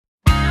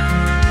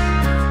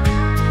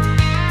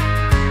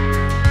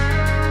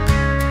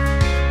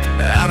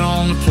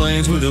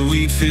lands where the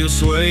wheat fields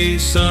sway.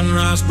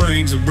 Sunrise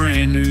brings a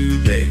brand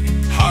new day.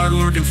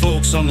 Hard-working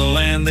folks on the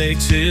land they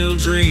till,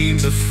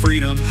 dreams of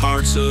freedom,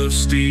 hearts of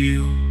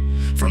steel.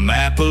 From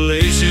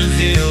Appalachian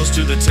hills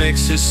to the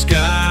Texas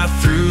sky,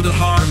 through the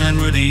heartland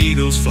where the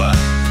eagles fly.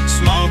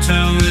 Small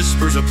town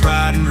whispers of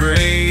pride and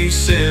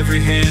grace, every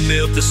hand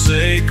built the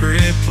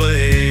sacred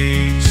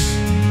place.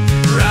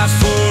 Rise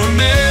for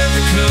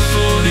America,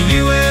 for the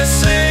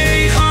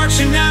USA, hearts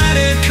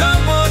united,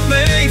 come what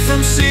may.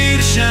 From sea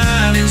to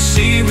shining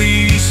sea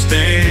we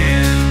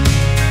stand,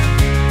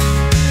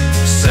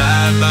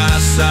 side by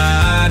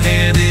side,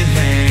 hand in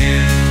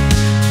hand.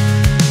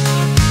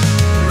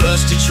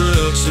 Rusty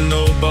trucks and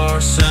old bar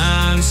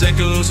signs,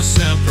 echoes of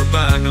Semper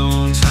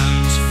bygone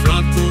times.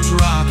 Front porch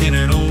rocking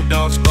and old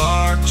dogs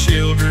bark,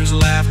 children's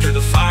laughter,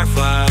 the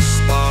fireflies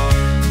spark.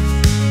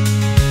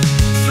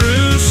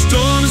 Through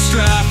storm and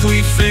strife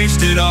we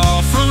faced it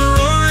all, from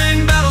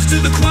roaring battles to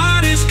the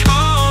quietest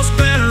calls.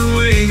 Banner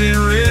waving,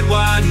 red,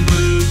 white and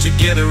blue,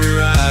 together we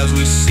rise,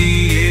 we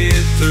see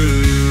it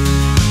through.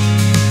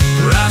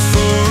 Rise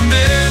for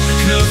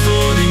America,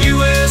 for the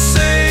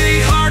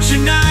USA, hearts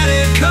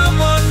united, come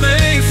what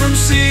may. From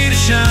sea to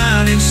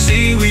shining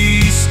sea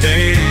we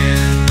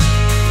stand,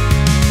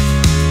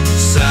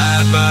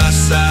 side by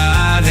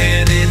side,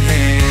 hand in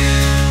hand.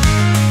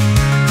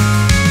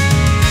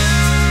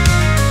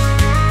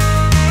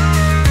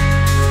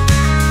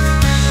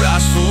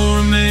 Rise for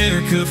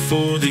America,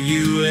 for the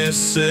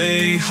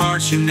USA,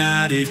 hearts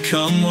united,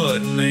 come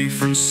what may.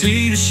 From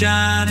sea to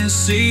shining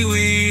sea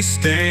we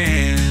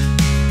stand,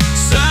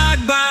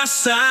 side by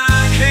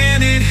side,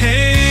 hand in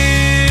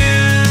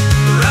hand.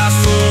 Rise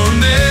for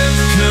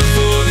America,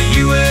 for the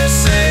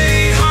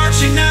USA,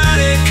 hearts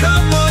united,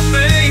 come what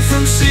may.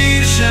 From sea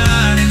to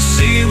shining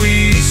sea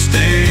we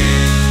stand,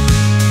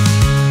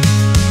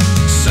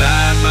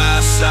 side by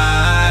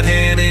side,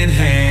 hand in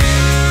hand.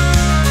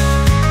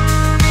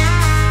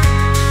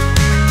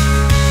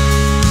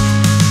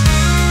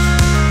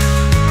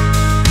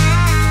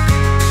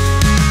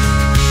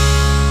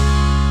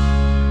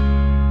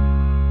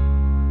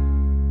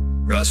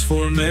 Rise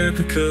for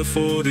America,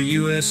 for the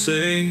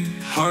USA,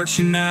 hearts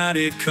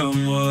united,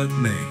 come what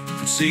may.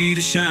 From sea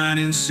to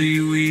shining sea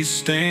we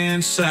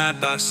stand,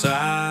 side by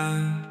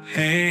side,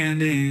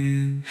 hand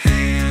in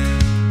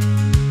hand.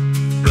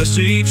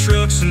 Rusty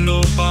trucks and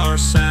old bar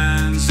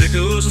signs,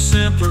 echoes of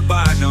simpler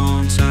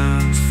bygone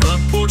times.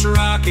 Front porch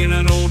rocking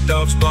and old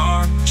dogs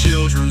bark,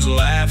 children's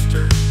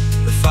laughter,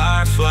 the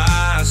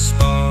fireflies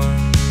spark.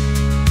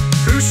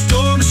 Through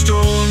storm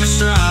and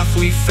strife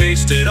we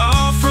faced it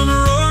all, from the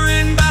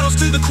roaring battles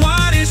to the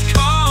quietest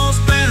calls.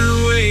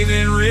 Banner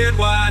waving, red,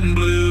 white and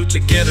blue,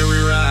 together we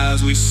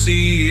rise, we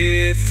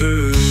see it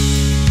through.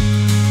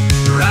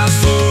 Rise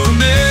for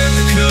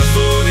America,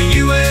 for the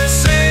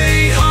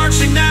USA,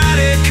 hearts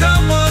united,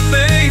 come what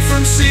may.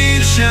 From sea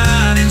to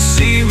shining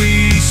sea we